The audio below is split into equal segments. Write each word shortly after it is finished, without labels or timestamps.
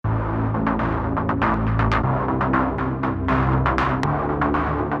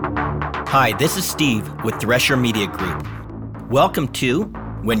Hi, this is Steve with Thresher Media Group. Welcome to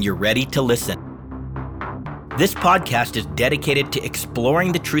When You're Ready to Listen. This podcast is dedicated to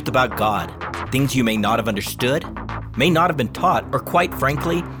exploring the truth about God, things you may not have understood, may not have been taught, or quite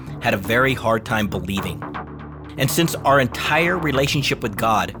frankly, had a very hard time believing. And since our entire relationship with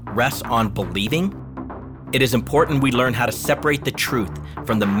God rests on believing, it is important we learn how to separate the truth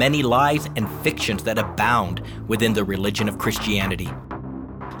from the many lies and fictions that abound within the religion of Christianity.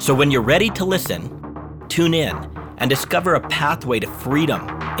 So when you're ready to listen, tune in and discover a pathway to freedom,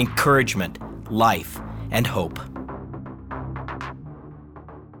 encouragement, life, and hope.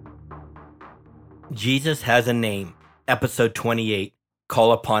 Jesus Has a Name, Episode 28,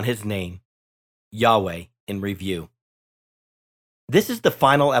 Call Upon His Name, Yahweh in Review. This is the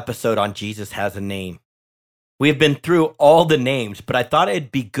final episode on Jesus Has a Name. We have been through all the names, but I thought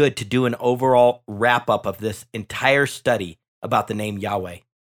it'd be good to do an overall wrap-up of this entire study about the name Yahweh.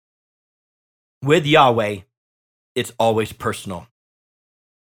 With Yahweh, it's always personal.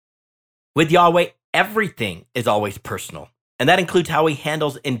 With Yahweh, everything is always personal, and that includes how he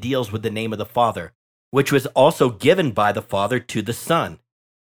handles and deals with the name of the Father, which was also given by the Father to the Son.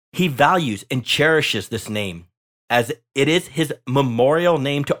 He values and cherishes this name, as it is his memorial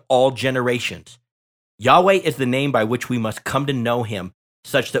name to all generations. Yahweh is the name by which we must come to know him,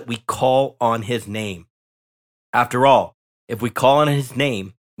 such that we call on his name. After all, if we call on his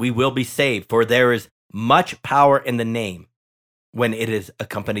name, we will be saved, for there is much power in the name when it is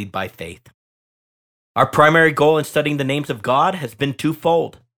accompanied by faith. Our primary goal in studying the names of God has been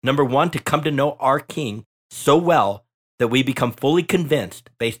twofold. Number one, to come to know our King so well that we become fully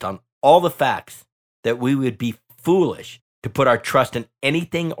convinced, based on all the facts, that we would be foolish to put our trust in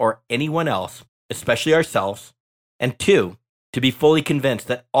anything or anyone else, especially ourselves. And two, to be fully convinced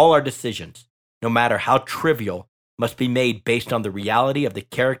that all our decisions, no matter how trivial, must be made based on the reality of the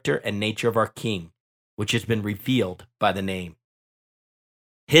character and nature of our King, which has been revealed by the name.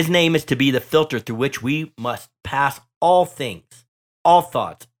 His name is to be the filter through which we must pass all things, all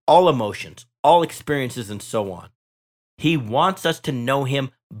thoughts, all emotions, all experiences, and so on. He wants us to know him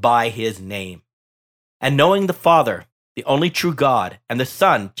by his name. And knowing the Father, the only true God, and the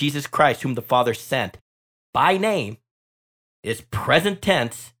Son, Jesus Christ, whom the Father sent, by name, is present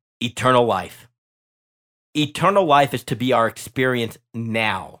tense, eternal life. Eternal life is to be our experience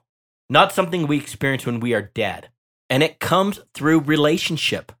now, not something we experience when we are dead. And it comes through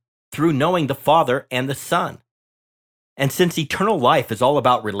relationship, through knowing the Father and the Son. And since eternal life is all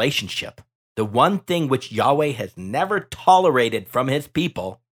about relationship, the one thing which Yahweh has never tolerated from his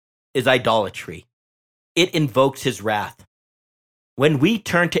people is idolatry. It invokes his wrath. When we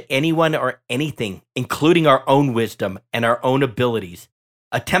turn to anyone or anything, including our own wisdom and our own abilities,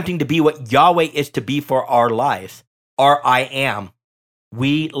 attempting to be what Yahweh is to be for our lives, our I am,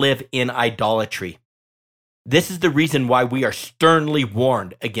 we live in idolatry. This is the reason why we are sternly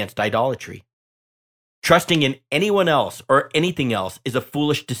warned against idolatry. Trusting in anyone else or anything else is a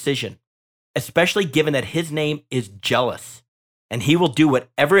foolish decision, especially given that his name is jealous, and he will do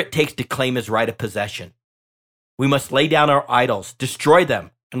whatever it takes to claim his right of possession. We must lay down our idols, destroy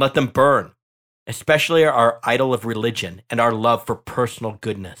them, and let them burn, especially our idol of religion and our love for personal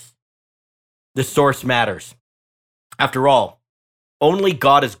goodness. The source matters. After all, only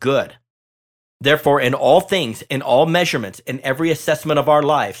God is good. Therefore, in all things, in all measurements, in every assessment of our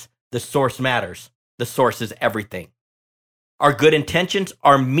lives, the source matters. The source is everything. Our good intentions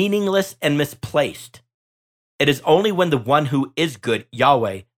are meaningless and misplaced. It is only when the one who is good,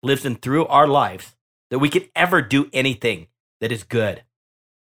 Yahweh, lives in through our lives that we can ever do anything that is good.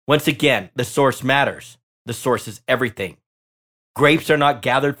 Once again, the source matters. The source is everything. Grapes are not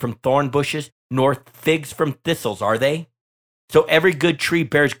gathered from thorn bushes, nor figs from thistles, are they? So every good tree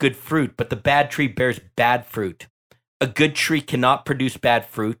bears good fruit, but the bad tree bears bad fruit. A good tree cannot produce bad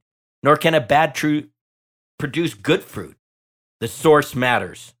fruit, nor can a bad tree produce good fruit. The source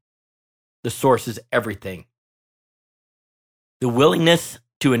matters. The source is everything. The willingness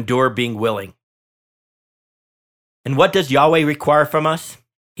to endure being willing. And what does Yahweh require from us?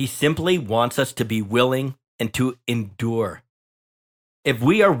 He simply wants us to be willing and to endure. If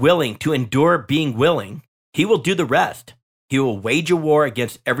we are willing to endure being willing, he will do the rest. He will wage a war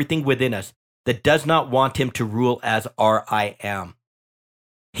against everything within us that does not want him to rule as our I am.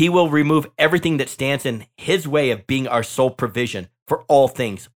 He will remove everything that stands in his way of being our sole provision for all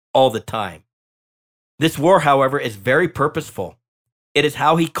things, all the time. This war, however, is very purposeful. It is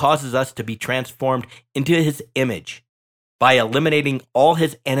how he causes us to be transformed into his image by eliminating all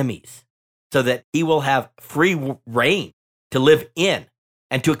his enemies so that he will have free reign to live in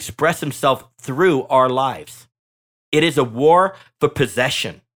and to express himself through our lives. It is a war for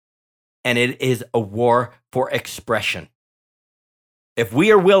possession. and it is a war for expression. If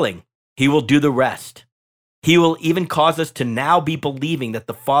we are willing, he will do the rest. He will even cause us to now be believing that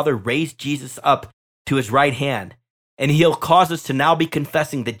the Father raised Jesus up to his right hand, and he'll cause us to now be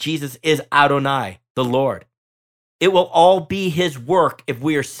confessing that Jesus is Adonai, the Lord. It will all be his work if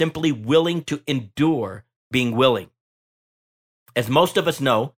we are simply willing to endure being willing. As most of us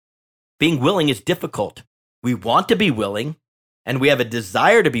know, being willing is difficult. We want to be willing, and we have a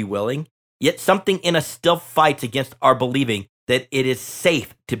desire to be willing, yet something in us still fights against our believing that it is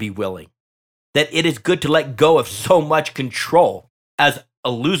safe to be willing, that it is good to let go of so much control. As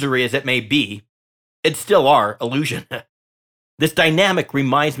illusory as it may be, it's still our illusion. This dynamic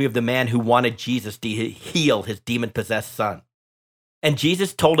reminds me of the man who wanted Jesus to heal his demon-possessed son. And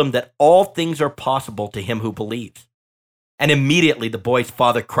Jesus told him that all things are possible to him who believes. And immediately the boy's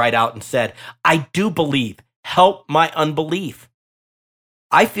father cried out and said, "I do believe. Help my unbelief."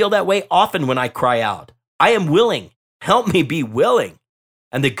 I feel that way often when I cry out, "I am willing. Help me be willing."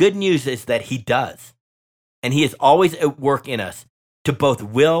 And the good news is that he does. And he is always at work in us to both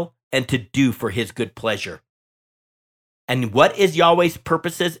will and to do for his good pleasure. And what is Yahweh's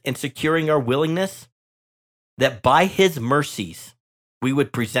purposes in securing our willingness? That by his mercies, we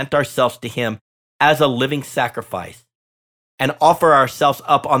would present ourselves to him as a living sacrifice and offer ourselves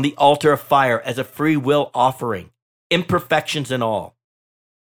up on the altar of fire as a free will offering, imperfections and all.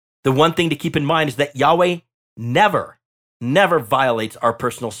 The one thing to keep in mind is that Yahweh never violates our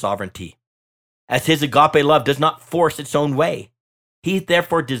personal sovereignty, as his agape love does not force its own way. He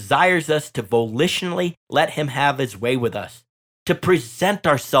therefore desires us to volitionally let him have his way with us, to present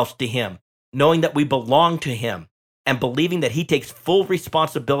ourselves to him, knowing that we belong to him, and believing that he takes full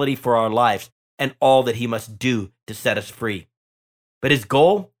responsibility for our lives and all that he must do to set us free. But his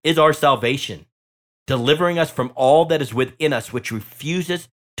goal is our salvation, delivering us from all that is within us which refuses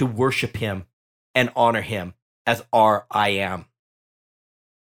to worship him and honor him as our I am.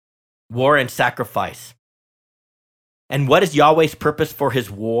 War and sacrifice. And what is Yahweh's purpose for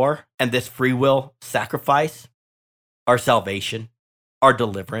his war and this free will sacrifice? Our salvation, our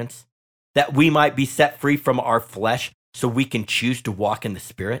deliverance, that we might be set free from our flesh so we can choose to walk in the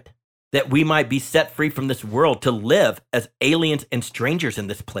Spirit, that we might be set free from this world to live as aliens and strangers in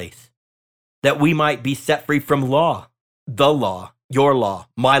this place, that we might be set free from law, the law, your law,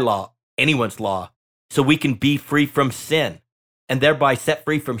 my law, anyone's law, so we can be free from sin and thereby set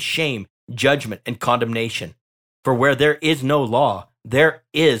free from shame, judgment, and condemnation. For where there is no law, there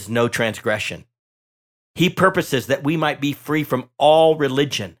is no transgression. He purposes that we might be free from all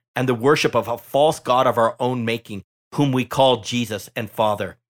religion and the worship of a false god of our own making, whom we call Jesus and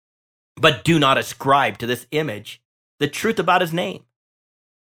Father. But do not ascribe to this image the truth about his name.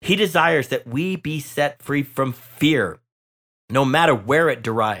 He desires that we be set free from fear, no matter where it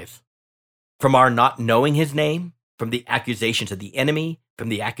derives, from our not knowing his name, from the accusations of the enemy, from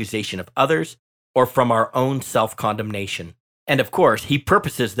the accusation of others, or from our own self-condemnation. And of course, he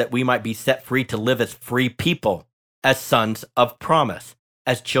purposes that we might be set free to live as free people, as sons of promise,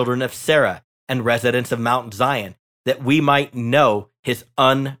 as children of Sarah, and residents of Mount Zion, that we might know his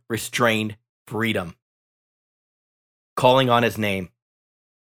unrestrained freedom. Calling on his name.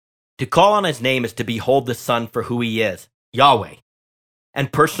 To call on his name is to behold the Son for who he is, Yahweh,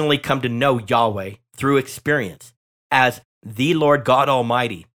 and personally come to know Yahweh through experience as the Lord God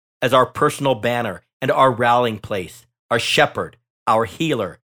Almighty, as our personal banner and our rallying place, our shepherd, our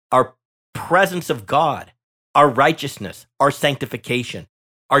healer, our presence of God, our righteousness, our sanctification,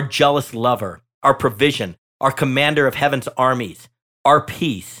 our jealous lover, our provision, our commander of heaven's armies, our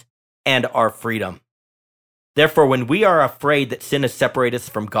peace, and our freedom. Therefore, when we are afraid that sin has separated us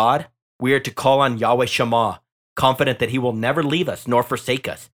from God, we are to call on Yahweh Shammah, confident that he will never leave us nor forsake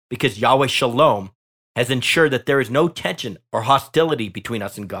us, because Yahweh Shalom has ensured that there is no tension or hostility between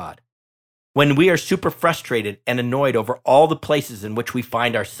us and God. When we are super frustrated and annoyed over all the places in which we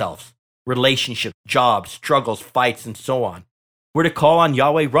find ourselves, relationships, jobs, struggles, fights, and so on, we're to call on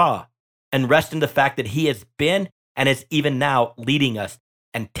Yahweh Ra and rest in the fact that he has been and is even now leading us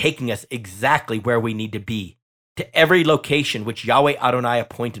and taking us exactly where we need to be, to every location which Yahweh Adonai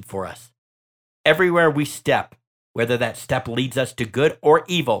appointed for us. Everywhere we step, whether that step leads us to good or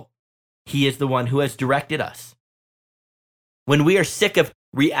evil, he is the one who has directed us. When we are sick of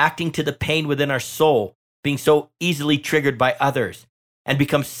reacting to the pain within our soul, being so easily triggered by others, and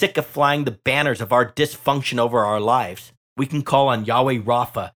become sick of flying the banners of our dysfunction over our lives, we can call on Yahweh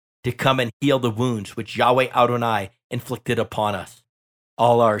Rapha to come and heal the wounds which Yahweh Adonai inflicted upon us,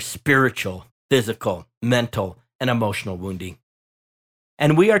 all our spiritual, physical, mental, and emotional wounding.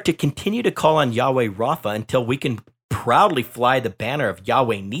 And we are to continue to call on Yahweh Rapha until we can proudly fly the banner of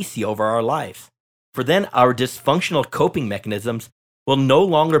Yahweh Nisi over our lives. For then our dysfunctional coping mechanisms will no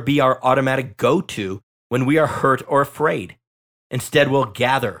longer be our automatic go-to when we are hurt or afraid. Instead, we'll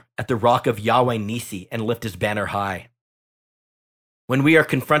gather at the rock of Yahweh Nisi and lift his banner high. When we are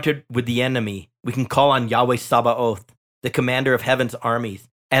confronted with the enemy, we can call on Yahweh Sabaoth, the commander of heaven's armies,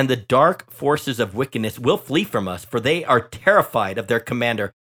 and the dark forces of wickedness will flee from us, for they are terrified of their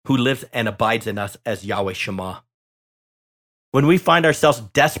commander who lives and abides in us as Yahweh Shammah. When we find ourselves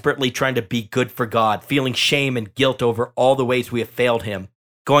desperately trying to be good for God, feeling shame and guilt over all the ways we have failed him,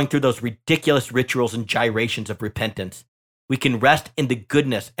 going through those ridiculous rituals and gyrations of repentance, we can rest in the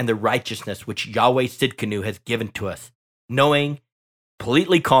goodness and the righteousness which Yahweh Sidkenu has given to us, knowing,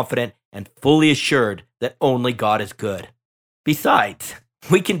 completely confident, and fully assured that only God is good. Besides,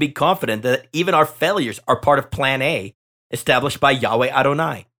 we can be confident that even our failures are part of Plan A, established by Yahweh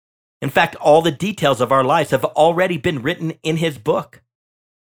Adonai. In fact, all the details of our lives have already been written in his book.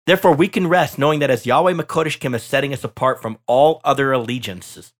 Therefore, we can rest knowing that as Yahweh Makodeshkim is setting us apart from all other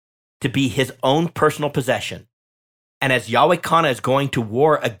allegiances to be his own personal possession, and as Yahweh Kana is going to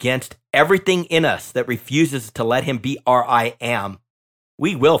war against everything in us that refuses to let him be our I am,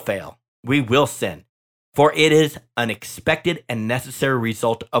 we will fail, we will sin, for it is an expected and necessary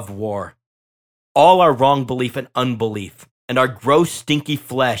result of war. All our wrong belief and unbelief and our gross, stinky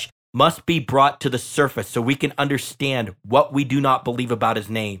flesh must be brought to the surface so we can understand what we do not believe about his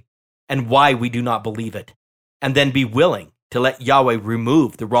name and why we do not believe it, and then be willing to let Yahweh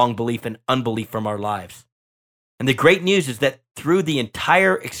remove the wrong belief and unbelief from our lives. And the great news is that through the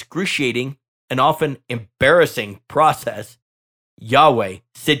entire excruciating and often embarrassing process, Yahweh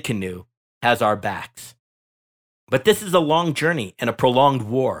Sidkenu has our backs. But this is a long journey and a prolonged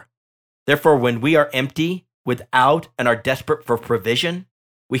war. Therefore, when we are empty, without, and are desperate for provision,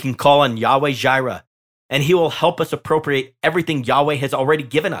 we can call on Yahweh Jireh, and he will help us appropriate everything Yahweh has already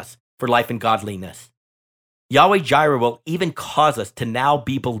given us for life and godliness. Yahweh Jireh will even cause us to now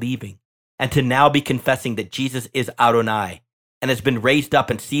be believing and to now be confessing that Jesus is Adonai and has been raised up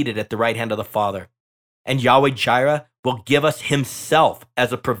and seated at the right hand of the Father. And Yahweh Jireh will give us himself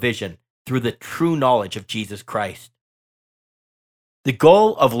as a provision through the true knowledge of Jesus Christ. The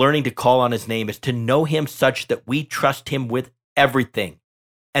goal of learning to call on his name is to know him such that we trust him with everything,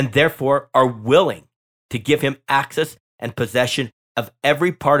 and therefore are willing to give him access and possession of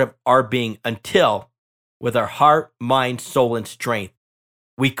every part of our being until, with our heart, mind, soul, and strength,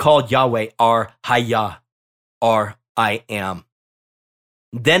 we call Yahweh our Hayah, our I am.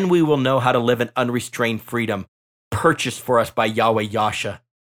 Then we will know how to live in unrestrained freedom, purchased for us by Yahweh Yasha,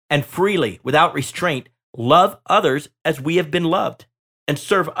 and freely, without restraint, love others as we have been loved, and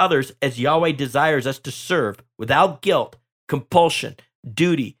serve others as Yahweh desires us to serve, without guilt, compulsion,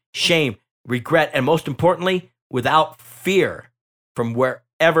 duty, shame, regret, and most importantly, without fear, from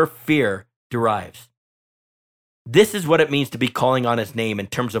wherever fear derives. This is what it means to be calling on his name in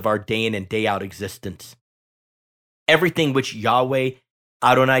terms of our day in and day out existence. Everything which Yahweh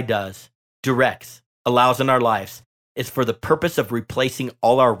Adonai does, directs, allows in our lives is for the purpose of replacing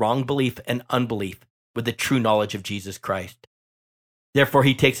all our wrong belief and unbelief with the true knowledge of Jesus Christ. Therefore,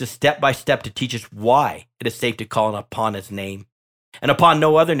 he takes us step by step to teach us why it is safe to call upon his name, and upon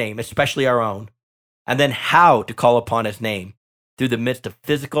no other name, especially our own, and then how to call upon his name through the midst of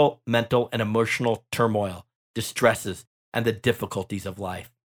physical, mental, and emotional turmoil, distresses, and the difficulties of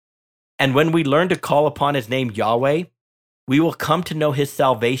life. And when we learn to call upon his name Yahweh, we will come to know his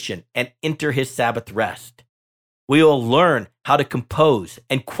salvation and enter his Sabbath rest. We will learn how to compose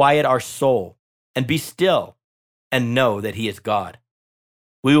and quiet our soul and be still and know that he is God.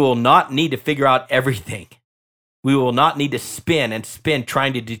 We will not need to figure out everything. We will not need to spin and spin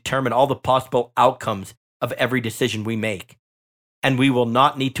trying to determine all the possible outcomes of every decision we make. And we will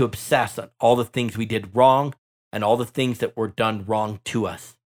not need to obsess on all the things we did wrong and all the things that were done wrong to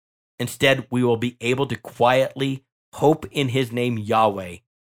us. Instead, we will be able to quietly hope in his name Yahweh,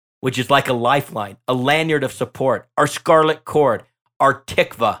 which is like a lifeline, a lanyard of support, our scarlet cord, our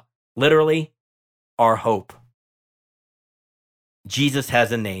tikva, literally, our hope. Jesus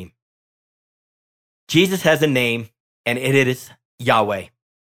has a name. Jesus has a name, and it is Yahweh.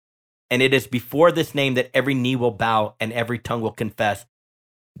 And it is before this name that every knee will bow and every tongue will confess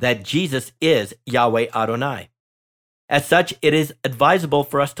that Jesus is Yahweh Adonai. As such, it is advisable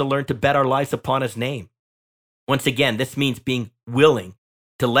for us to learn to bet our lives upon his name. Once again, this means being willing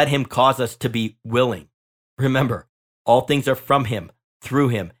to let him cause us to be willing. Remember, all things are from him, through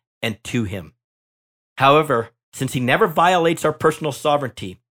him, and to him. However, since he never violates our personal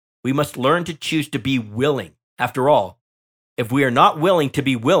sovereignty, we must learn to choose to be willing. After all, if we are not willing to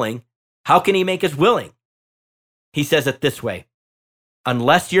be willing, how can he make us willing? He says it this way: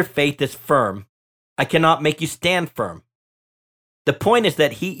 unless your faith is firm, I cannot make you stand firm. The point is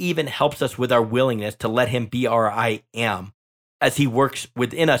that he even helps us with our willingness to let him be our I am, as he works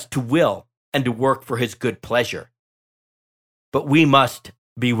within us to will and to work for his good pleasure. But we must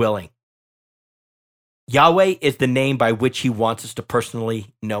be willing. Yahweh is the name by which he wants us to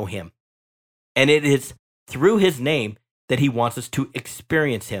personally know him. And it is through his name that he wants us to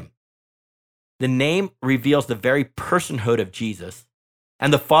experience him. The name reveals the very personhood of Jesus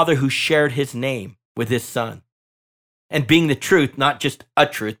and the Father who shared his name with his Son. And being the truth, not just a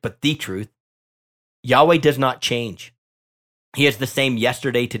truth, but the truth, Yahweh does not change. He is the same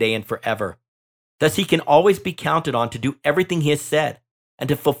yesterday, today, and forever. Thus, he can always be counted on to do everything he has said and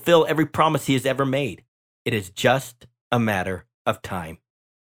to fulfill every promise he has ever made. It is just a matter of time.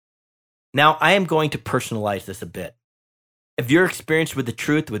 Now, I am going to personalize this a bit. If your experience with the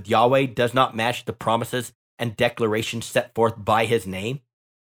truth with Yahweh does not match the promises and declarations set forth by his name,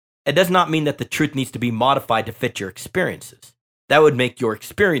 it does not mean that the truth needs to be modified to fit your experiences. That would make your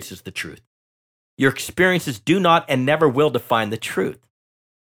experiences the truth. Your experiences do not and never will define the truth.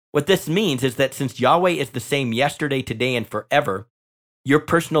 What this means is that since Yahweh is the same yesterday, today, and forever, your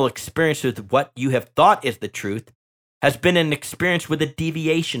personal experience with what you have thought is the truth has been an experience with a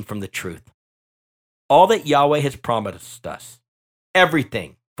deviation from the truth. All that Yahweh has promised us,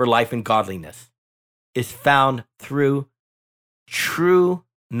 everything for life and godliness, is found through true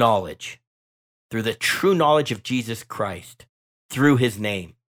knowledge, through the true knowledge of Jesus Christ, through his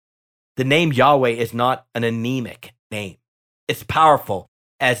name. The name Yahweh is not an anemic name. It's powerful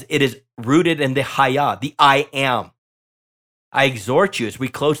as it is rooted in the Hayah, the I am. I exhort you as we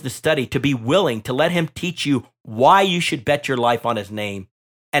close the study to be willing to let him teach you why you should bet your life on his name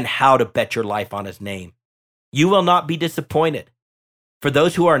and how to bet your life on his name. You will not be disappointed. For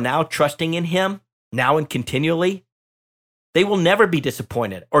those who are now trusting in him, now and continually, they will never be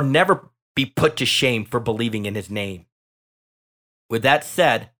disappointed or never be put to shame for believing in his name. With that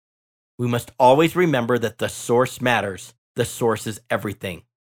said, we must always remember that the source matters. The source is everything.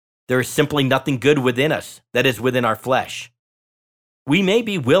 There is simply nothing good within us that is within our flesh. We may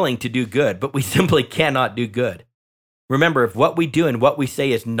be willing to do good, but we simply cannot do good. Remember, if what we do and what we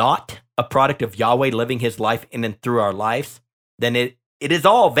say is not a product of Yahweh living his life in and through our lives, then it is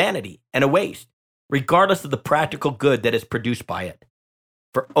all vanity and a waste, regardless of the practical good that is produced by it.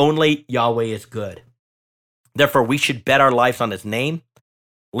 For only Yahweh is good. Therefore, we should bet our lives on his name.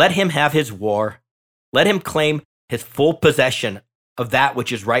 Let him have his war. Let him claim his full possession of that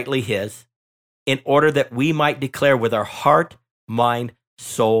which is rightly his, in order that we might declare with our heart, mind,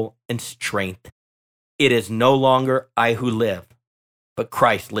 soul, and strength, it is no longer I who live, but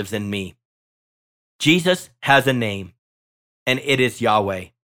Christ lives in me. Jesus has a name, and it is Yahweh.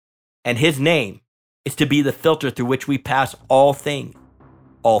 And his name is to be the filter through which we pass all things,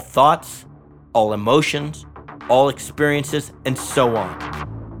 all thoughts, all emotions, all experiences, and so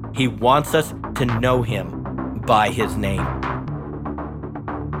on. He wants us to know him by his name.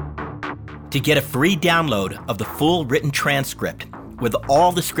 To get a free download of the full written transcript with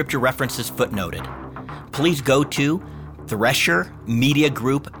all the scripture references footnoted, please go to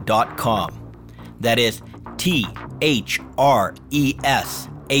threshermediagroup.com. That is THRESHER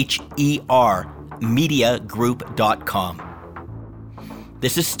mediagroup.com.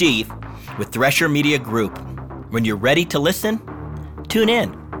 This is Steve with Thresher Media Group. When you're ready to listen, tune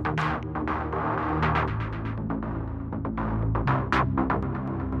in.